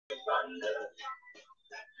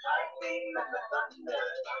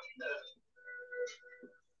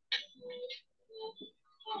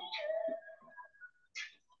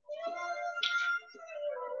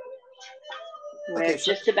We're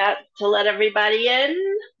just about to let everybody in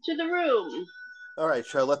to the room. All right,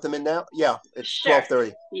 should I let them in now? Yeah, it's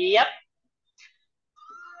 12:30. Yep.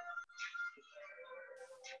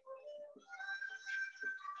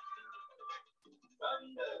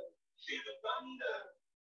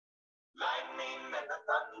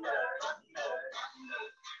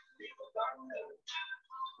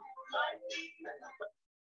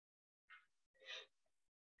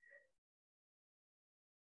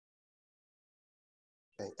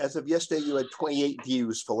 Okay. As of yesterday, you had 28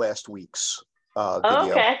 views for last week's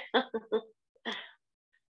video. Okay.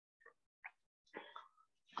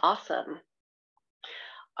 Awesome.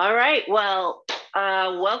 All right. Well,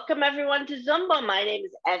 welcome everyone to Zumba. My name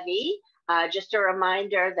is Evie. Just a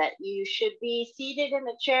reminder that you should be seated in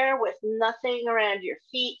a chair with nothing around your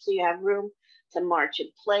feet so you have room to march in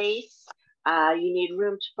place. You need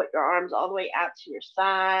room to put your arms all the way out to your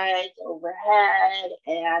sides, overhead,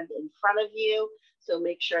 and in front of you. So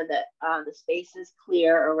make sure that the space is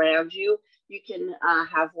clear around you. You can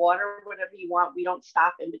have water, whatever you want. We don't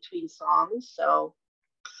stop in between songs, so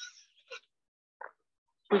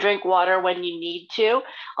drink water when you need to.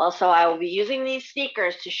 Also, I will be using these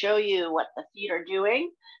speakers to show you what the feet are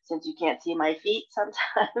doing, since you can't see my feet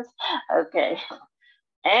sometimes. Okay.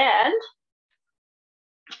 And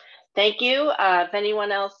thank you. If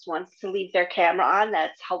anyone else wants to leave their camera on,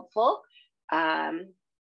 that's helpful.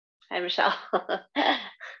 Hi, Michelle.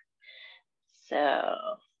 So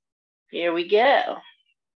here we go.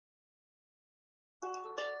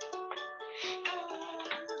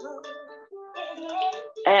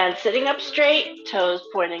 And sitting up straight, toes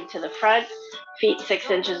pointing to the front, feet 6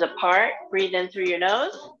 inches apart. Breathe in through your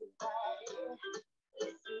nose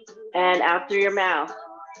and out through your mouth.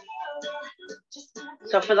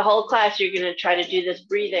 So for the whole class, you're going to try to do this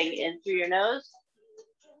breathing in through your nose,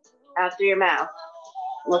 out through your mouth.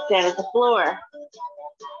 Look down at the floor.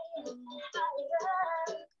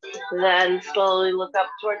 Then slowly look up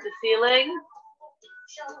toward the ceiling.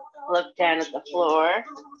 Look down at the floor.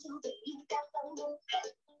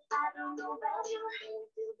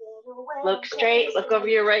 Look straight, look over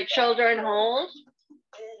your right shoulder and hold.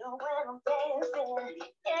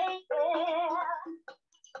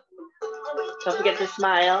 Don't forget to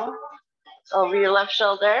smile. Over your left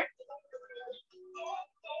shoulder.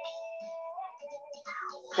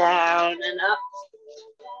 Down and up.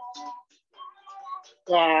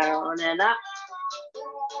 Down and up.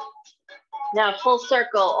 Now full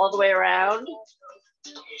circle all the way around.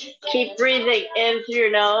 Keep breathing in through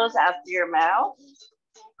your nose, out through your mouth.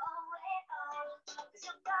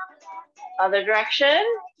 Other direction.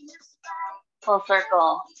 Full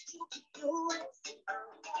circle.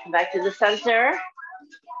 Come back to the center.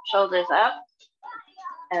 Shoulders up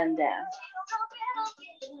and down.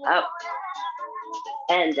 Up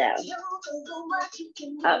and down.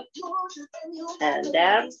 Up and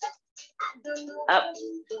down. Up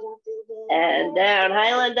and down.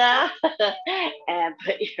 Hi, Linda. And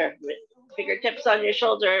put your fingertips on your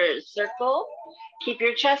shoulders. Circle. Keep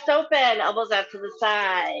your chest open. Elbows out to the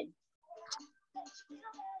side.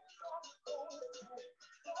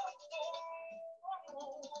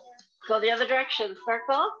 Go the other direction.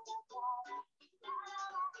 Circle.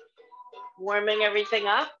 Warming everything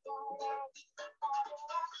up.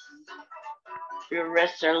 Your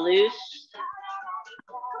wrists are loose.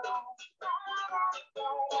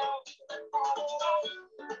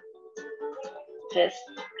 Fist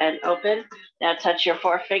and open. Now touch your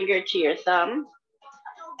forefinger to your thumb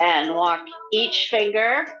and walk each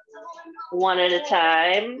finger one at a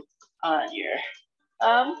time on your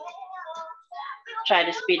thumb. Try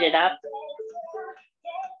to speed it up.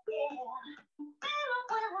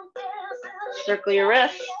 Circle your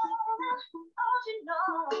wrists.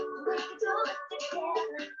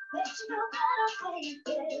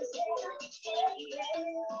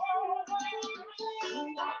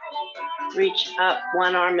 Reach up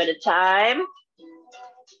one arm at a time.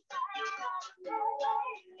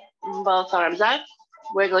 Both arms up.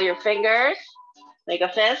 Wiggle your fingers. Make a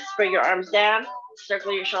fist. Bring your arms down.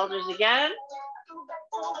 Circle your shoulders again.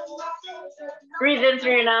 Breathe in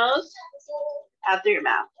through your nose, out through your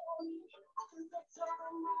mouth.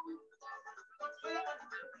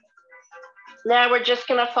 Now we're just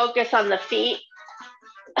gonna focus on the feet.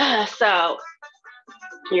 So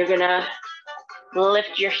you're gonna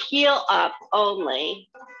lift your heel up only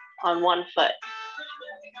on one foot.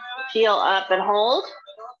 Heel up and hold.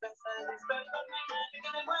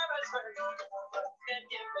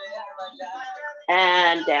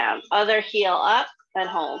 And down. Other heel up and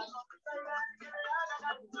hold.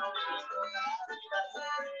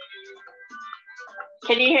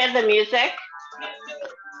 Can you hear the music?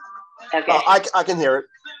 Okay. I can hear it.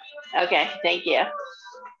 Okay, thank you.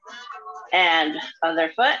 And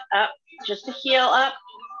other foot up, just a heel up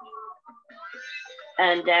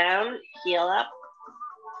and down, heel up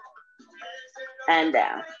and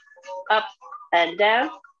down, up and down.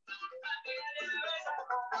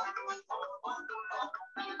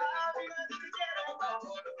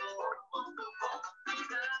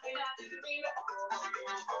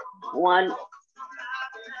 One,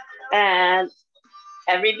 and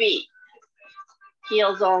every beat.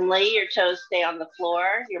 Heels only, your toes stay on the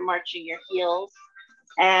floor. You're marching your heels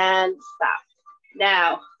and stop.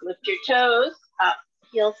 Now, lift your toes up,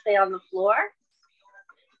 heels stay on the floor.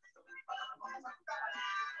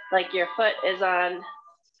 Like your foot is on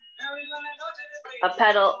a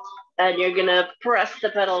pedal and you're gonna press the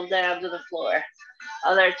pedal down to the floor.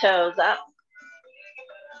 Other toes up.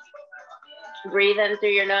 Breathe in through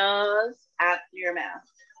your nose, out through your mouth.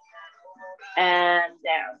 And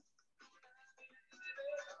down.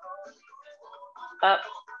 Up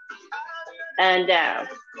and down.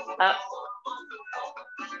 Up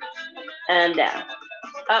and down.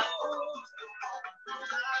 Up.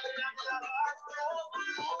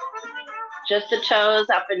 Just the toes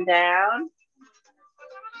up and down.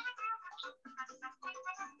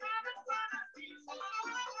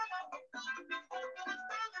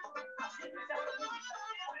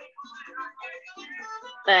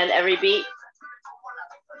 And every beat.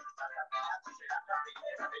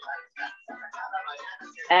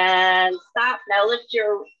 And stop. Now lift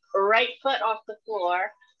your right foot off the floor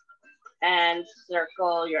and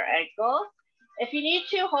circle your ankle. If you need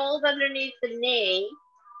to, hold underneath the knee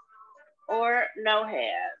or no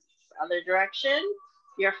hands. Other direction.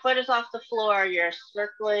 Your foot is off the floor. You're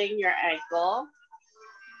circling your ankle.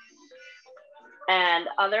 And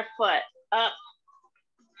other foot up.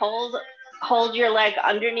 Hold your leg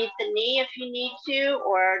underneath the knee if you need to,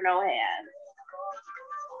 or no hands.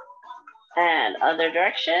 And other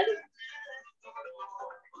direction.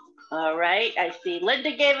 All right, I see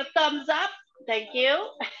Linda gave a thumbs up. Thank you.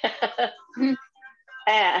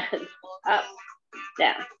 And up,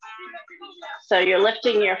 down. So you're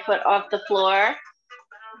lifting your foot off the floor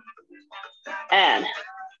and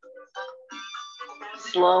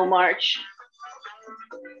slow march.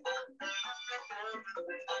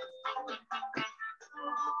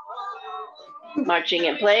 Marching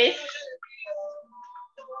in place.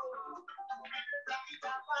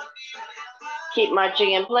 Keep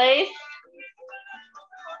marching in place.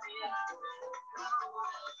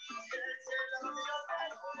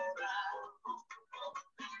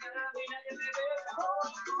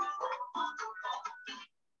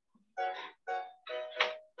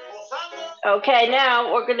 Okay,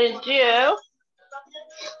 now we're gonna do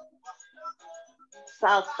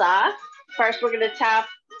salsa. First, we're gonna tap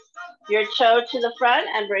your toe to the front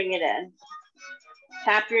and bring it in.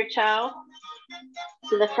 Tap your toe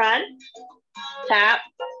to the front, tap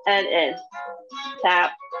and in,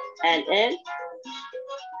 tap and in.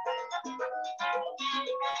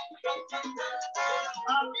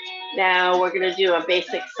 Now we're gonna do a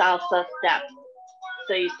basic salsa step.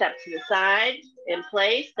 So you step to the side, in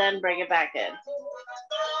place, then bring it back in.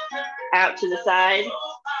 Out to the side,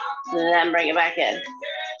 then bring it back in.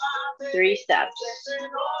 3 steps.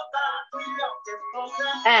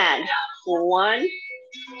 And 1,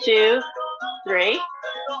 2, 3.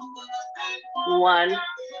 1,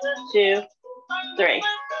 2, 3.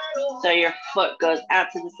 So your foot goes out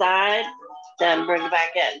to the side, then bring it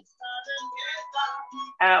back in.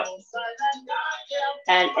 Out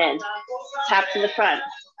and in. Tap to the front.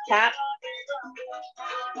 Tap,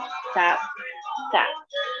 tap, tap,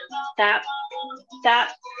 tap, tap,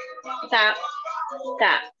 tap,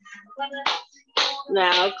 tap.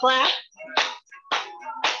 Now clap.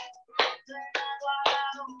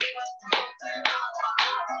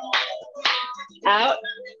 Out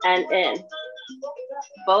and in.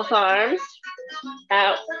 Both arms.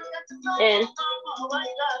 Out, in.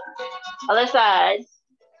 Other side.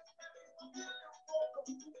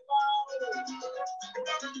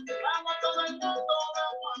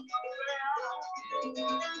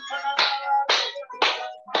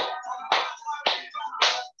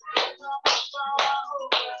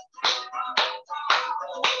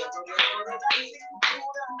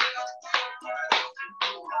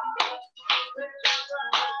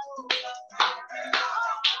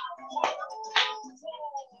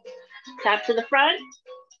 Tap to the front.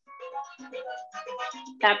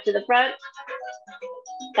 Tap to the front.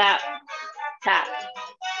 Tap, tap,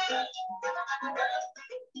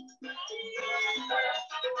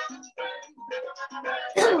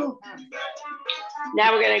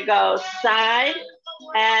 Now we're gonna go side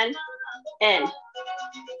and in.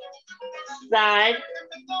 Side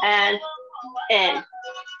and in.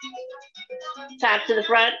 Tap to the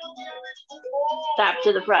front. Tap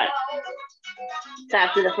to the front.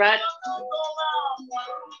 Tap to the front.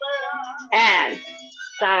 And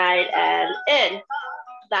side and in.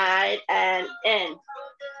 Side and in.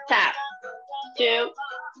 Tap. 2,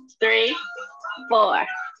 3, 4.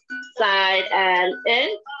 Side and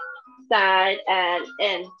in. Side and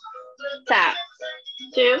in. Tap.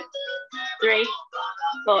 2, 3,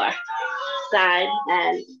 4. Side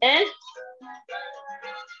and in.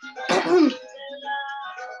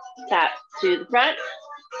 Tap to the front.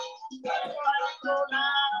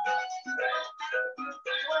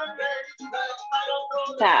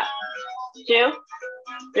 Tap. 2,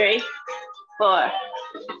 3, 4.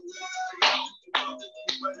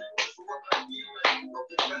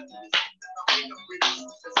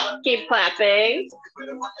 Keep clapping.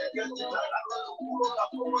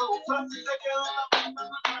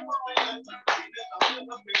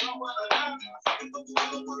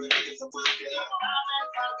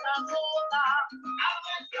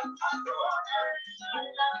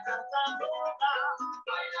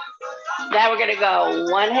 Now we're gonna go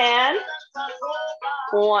one hand,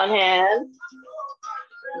 both hands,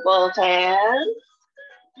 both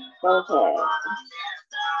hands.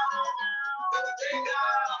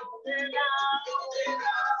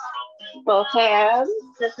 Both hands.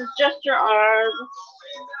 This is just your arms.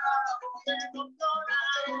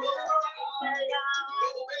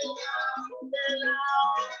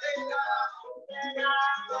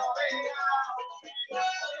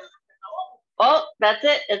 Oh, that's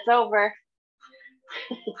it. It's over.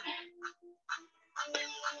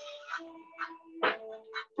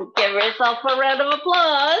 Give yourself a round of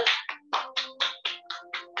applause.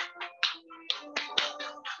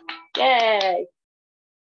 Yay.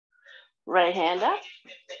 Right hand up,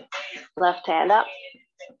 left hand up.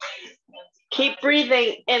 Keep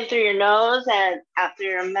breathing in through your nose and out through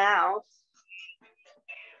your mouth.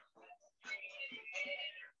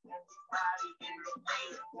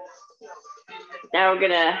 Now we're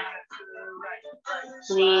gonna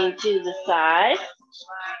lean to the side,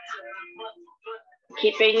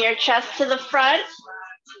 keeping your chest to the front.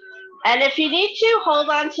 And if you need to, hold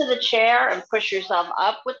on to the chair and push yourself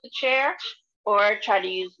up with the chair, or try to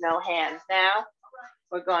use no hands. Now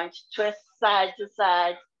we're going to twist side to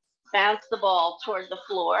side, bounce the ball toward the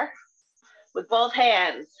floor with both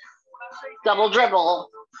hands. Double dribble.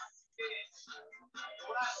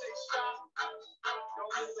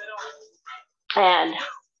 And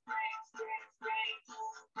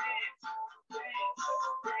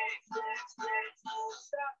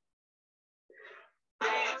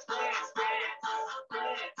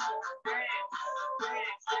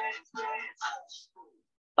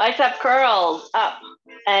bicep curls up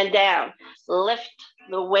and down. Lift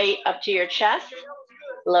the weight up to your chest,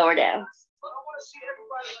 lower down.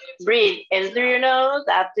 Breathe in through your nose,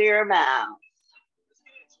 out through your mouth.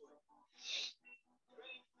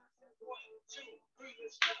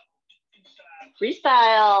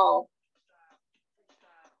 Freestyle.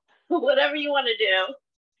 Whatever you want to do.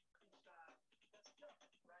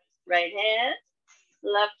 Right hand,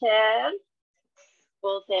 left hand,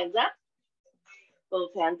 both hands up,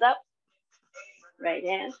 both hands up, right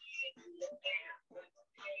hand.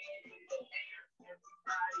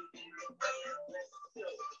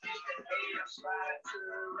 Slide to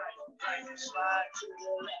the right, slide to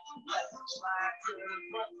the left, slide to the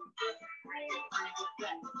front, bring it back,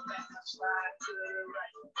 slide to the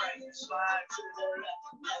right, slide to the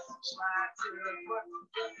left, slide to the front,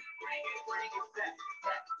 bring it back.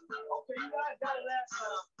 Okay, you guys got it last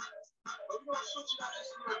time, but we're gonna switch it up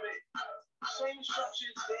just a little bit. Same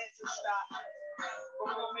instructions, dance and stop.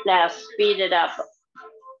 Now speed it up.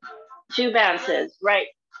 2 bounces, right,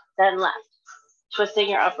 then left, twisting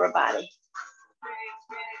your upper body.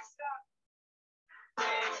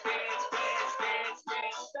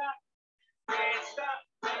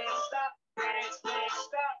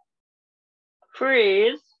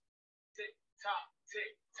 Freeze.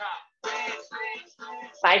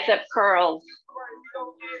 Bicep curls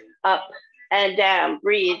up and down.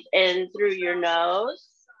 Breathe in through your nose,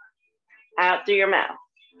 out through your mouth.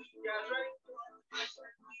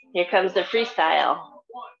 Here comes the freestyle.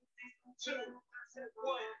 1, 2, 1,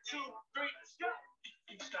 2, 3,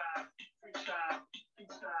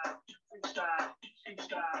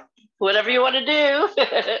 freestyle. Whatever you want to do.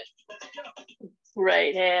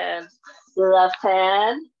 Right hand, left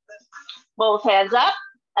hand, both hands up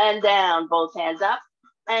and down, both hands up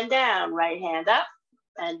and down, right hand up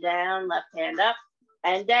and down, left hand up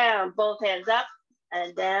and down, both hands up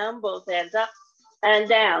and down, both hands up and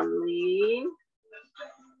down. Lean,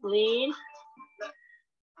 lean.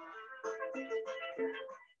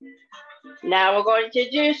 Now we're going to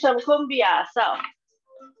do some cumbia. So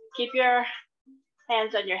keep your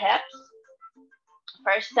hands on your hips.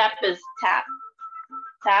 First step is tap,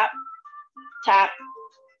 tap, tap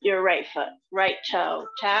your right foot, right toe.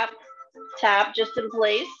 Tap, tap just in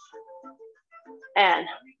place. And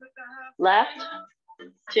left,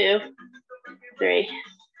 2, 3.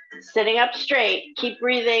 Sitting up straight. Keep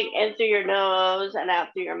breathing in through your nose and out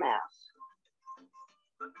through your mouth.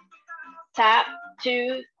 Tap,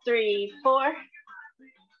 2, 3, 4.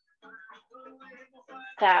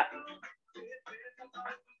 Tap.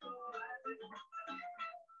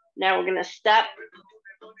 Now we're going to step,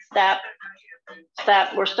 step,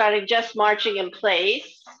 step. We're starting just marching in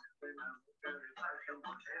place.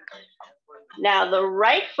 Now the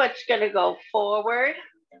right foot's going to go forward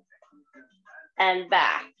and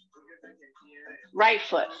back. Right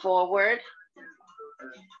foot forward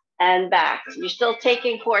and back. You're still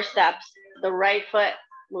taking 4 steps. The right foot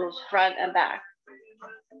moves front and back.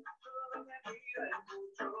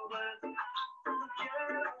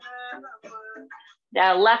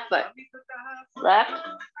 Now left foot. Left.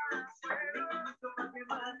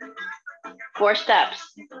 4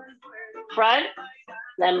 steps. Front,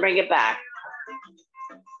 then bring it back.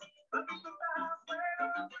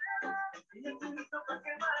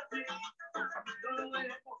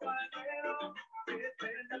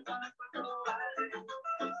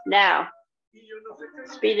 Now,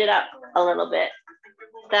 speed it up a little bit.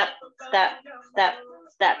 Step, step, step,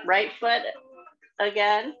 step. Right foot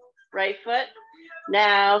again, right foot.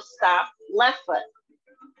 Now stop, left foot.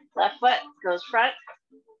 Left foot goes front.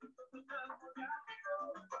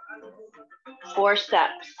 4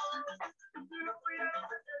 steps.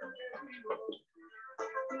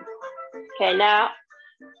 Okay, now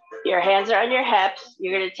your hands are on your hips.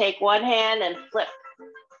 You're going to take one hand and flip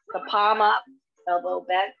the palm up, elbow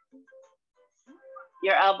bent.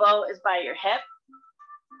 Your elbow is by your hip.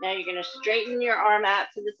 Now you're going to straighten your arm out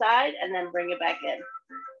to the side and then bring it back in.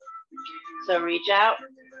 So reach out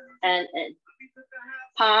and in.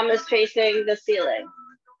 Palm is facing the ceiling.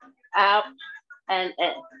 Out and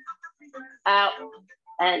in. Out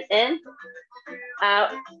and in.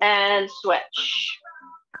 Out and switch.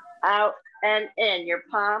 Out and in. Your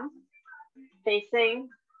palm facing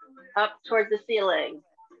up towards the ceiling.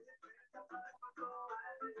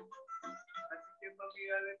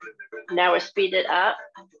 Now we're speeded up.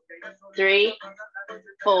 3,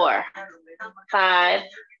 4, 5,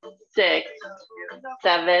 6,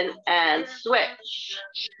 7, and switch.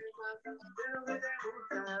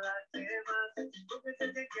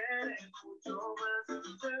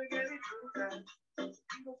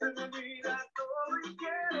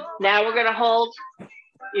 Now we're going to hold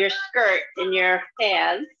your skirt in your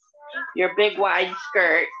hands, your big wide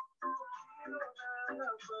skirt.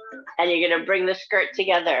 And you're going to bring the skirt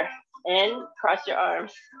together. In, cross your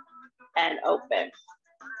arms, and open.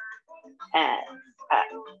 And out.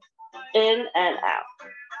 In and out.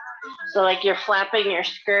 So like you're flapping your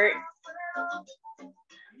skirt.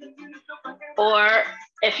 Or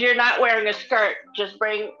if you're not wearing a skirt, just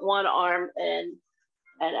bring one arm in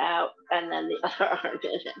and out, and then the other arm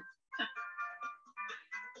in.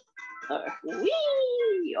 Or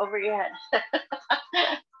whee, over your head.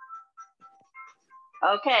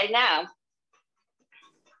 Okay, now,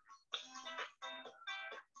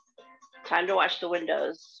 time to wash the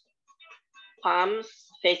windows. Palms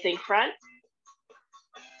facing front,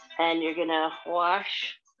 and you're gonna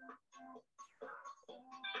wash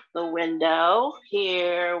the window.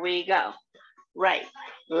 Here we go. Right,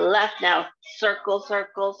 left, now circle,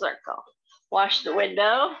 circle, circle. Wash the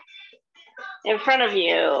window in front of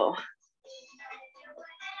you.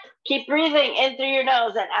 Keep breathing in through your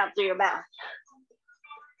nose and out through your mouth.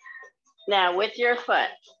 Now with your foot,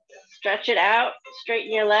 stretch it out,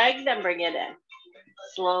 straighten your leg, then bring it in.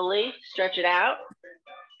 Slowly stretch it out,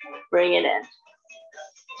 bring it in.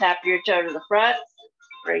 Tap your toe to the front,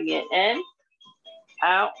 bring it in,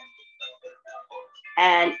 out,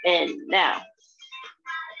 and in. Now,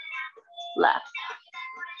 left,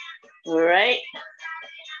 right,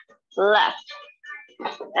 left.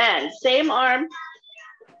 And same arm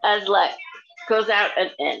as leg, goes out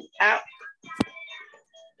and in, out.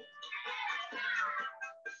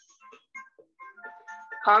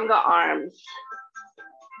 Conga arms.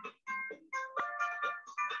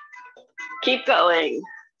 Keep going.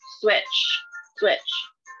 Switch, switch,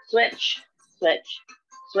 switch, switch,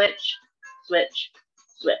 switch, switch,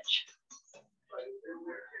 switch.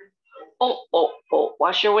 Oh, oh, oh,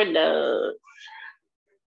 wash your windows.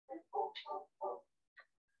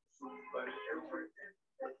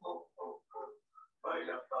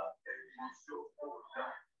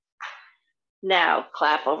 Now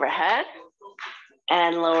clap overhead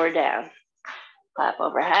and lower down. Clap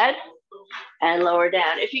overhead and lower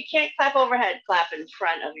down. If you can't clap overhead, clap in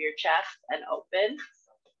front of your chest and open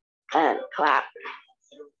and clap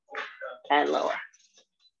and lower.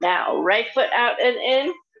 Now right foot out and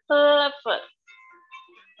in, left foot,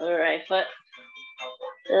 right foot,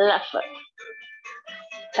 left foot.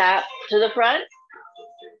 Tap to the front,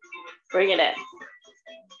 bring it in.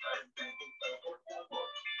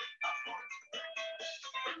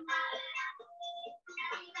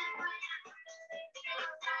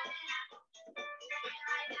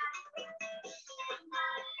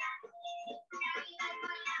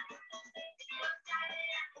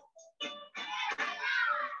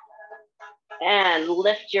 And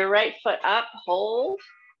lift your right foot up, hold.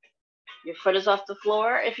 Your foot is off the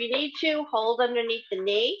floor. If you need to, hold underneath the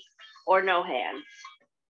knee or no hands.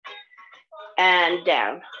 And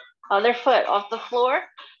down. Other foot off the floor,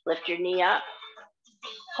 lift your knee up.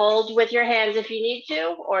 Hold with your hands if you need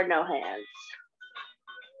to or no hands.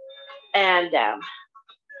 And down.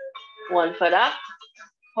 One foot up,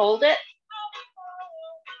 hold it.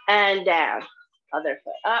 And down. Other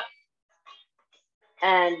foot up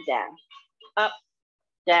and down. Up,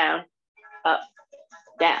 down, up,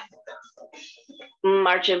 down.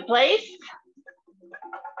 March in place.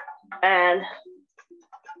 And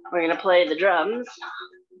we're gonna play the drums.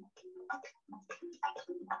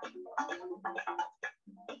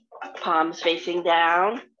 Palms facing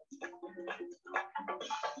down.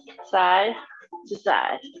 Side to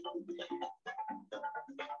side.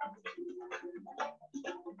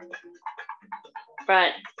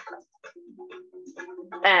 Front.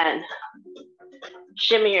 And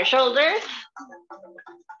shimmy your shoulders.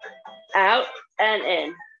 Out and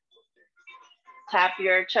in. Tap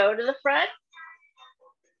your toe to the front.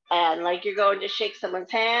 And like you're going to shake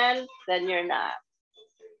someone's hand, then you're not.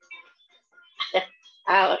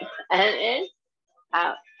 Out and in,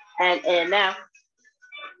 out and in. Now,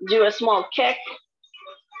 do a small kick.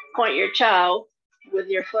 Point your toe with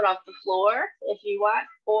your foot off the floor if you want,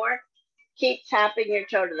 or keep tapping your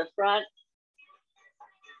toe to the front.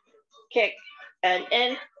 Kick and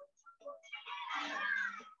in.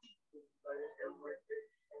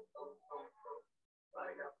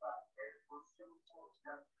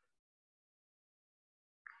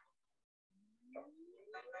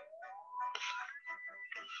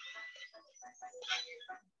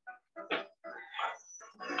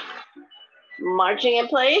 Marching in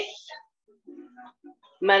place.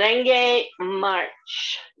 Merengue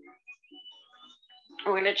march.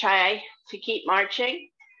 We're going to try to keep marching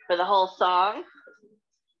for the whole song.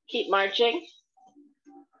 Keep marching.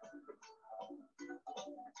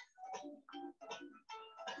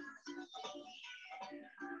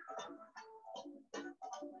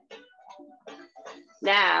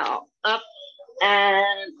 Now, up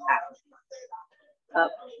and out.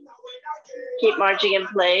 Up. Keep marching in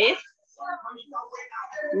place.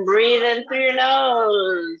 Breathe in through your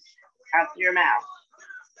nose, out through your mouth.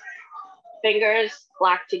 Fingers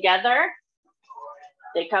locked together.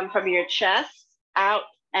 They come from your chest, out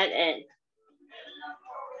and in.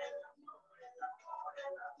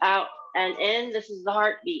 Out and in. This is the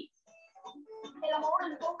heartbeat.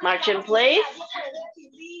 March in place.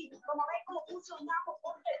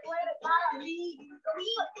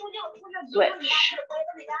 Switch.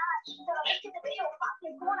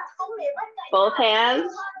 Both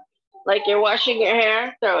hands, like you're washing your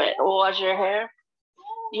hair, throw it, wash your hair.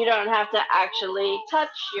 You don't have to actually touch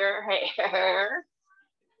your hair.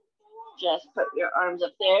 Just put your arms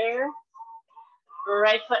up there.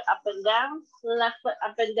 Right foot up and down, left foot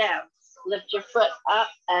up and down. Lift your foot up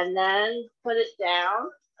and then put it down.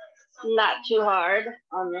 Not too hard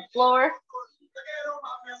on the floor.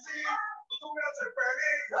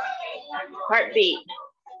 Heartbeat.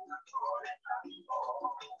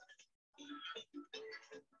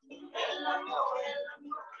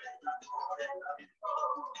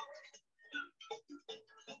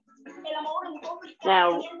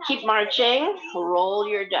 Now keep marching, roll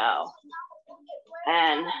your dough.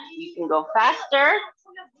 And you can go faster,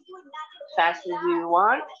 as fast as you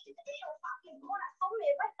want.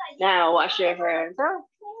 Now wash your hair.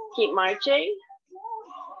 Keep marching.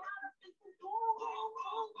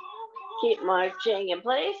 Keep marching in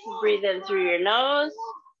place. Breathe in through your nose,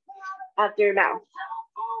 out through your mouth.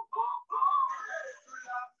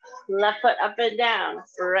 Left foot up and down,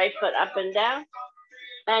 right foot up and down.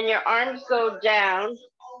 And your arms go down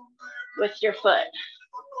with your foot.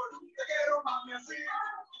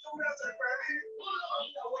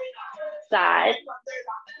 Side.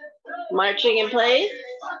 Marching in place.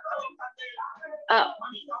 Up.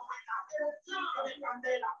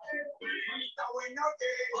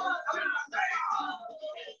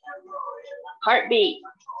 Heartbeat.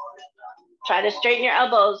 Try to straighten your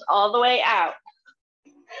elbows all the way out.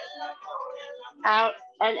 Out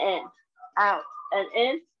and in. Out and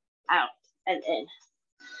in. Out and in.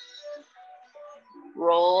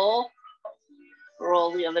 Roll.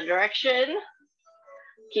 Roll the other direction.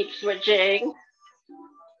 Keep switching.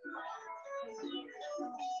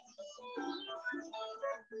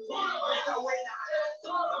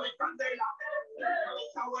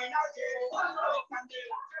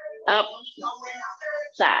 Up.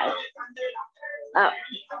 Side. Up.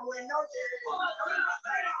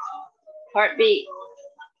 Heartbeat.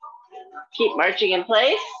 Keep marching in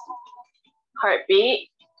place. Heartbeat.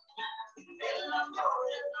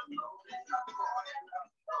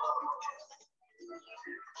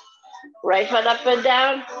 Right foot up and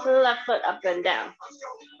down, left foot up and down.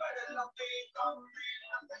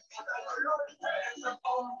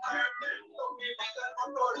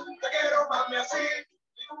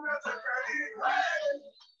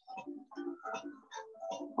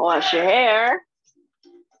 Wash your hair.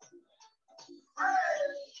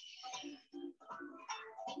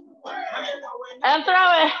 And throw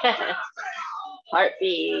it.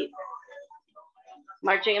 Heartbeat.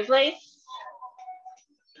 Marching in place.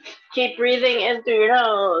 Keep breathing in through your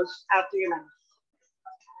nose, out through your mouth.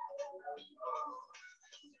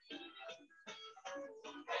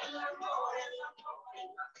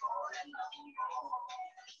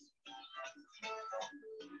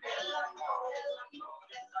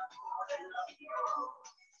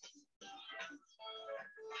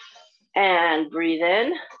 And breathe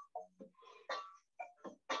in.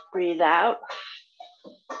 Breathe out.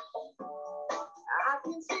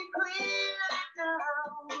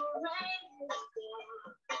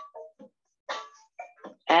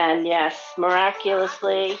 And yes,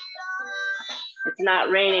 miraculously, it's not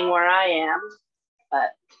raining where I am,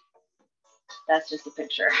 but that's just a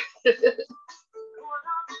picture.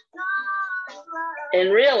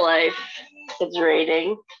 In real life, it's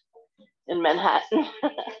raining in Manhattan.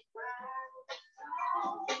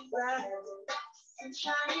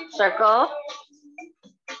 Circle.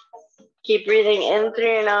 Keep breathing in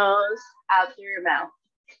through your nose, out through your mouth.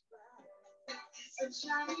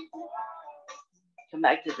 Come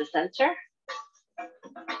back to the center.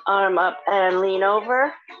 Arm up and lean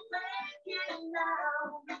over.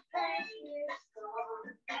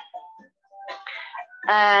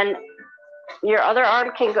 And your other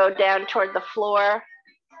arm can go down toward the floor.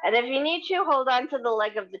 And if you need to, hold on to the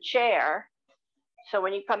leg of the chair. So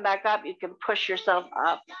when you come back up, you can push yourself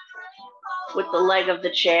up with the leg of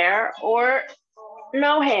the chair, or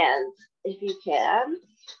no hands if you can.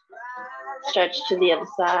 Stretch to the other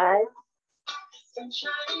side.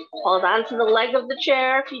 Hold on to the leg of the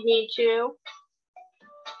chair if you need to.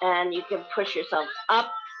 And you can push yourself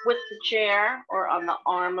up with the chair or on the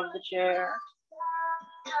arm of the chair.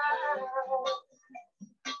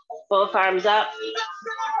 Both arms up.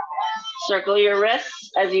 Circle your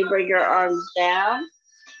wrists as you bring your arms down.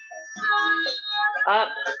 Up.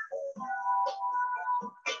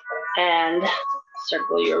 And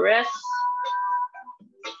circle your wrists.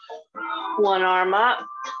 One arm up.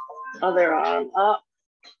 Other arm up.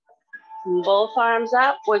 Both arms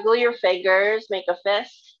up. Wiggle your fingers. Make a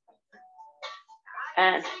fist.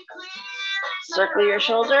 And circle your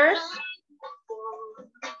shoulders.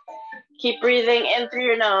 Keep breathing in through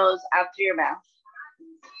your nose, out through your mouth.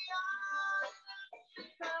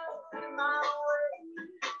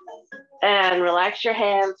 And relax your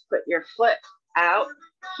hands. Put your foot out.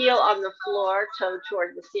 Heel on the floor, toe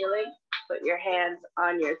toward the ceiling. Put your hands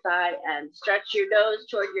on your thigh and stretch your nose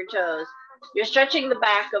toward your toes. You're stretching the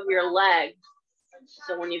back of your leg.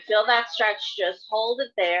 So when you feel that stretch, just hold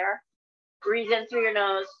it there. Breathe in through your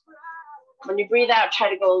nose. When you breathe out, try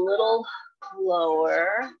to go a little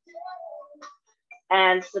lower.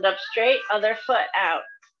 And sit up straight, other foot out.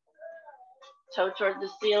 Toe toward the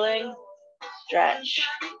ceiling. Stretch.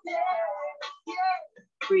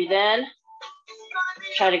 Breathe in.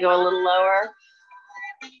 Try to go a little lower.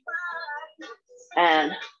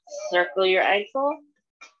 And circle your ankle.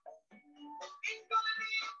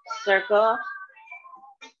 Circle.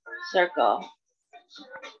 Circle.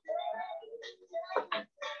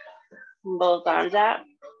 Both arms out.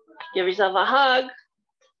 Give yourself a hug.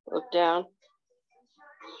 Look down.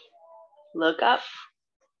 Look up.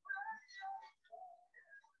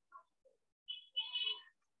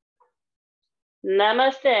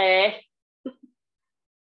 Namaste.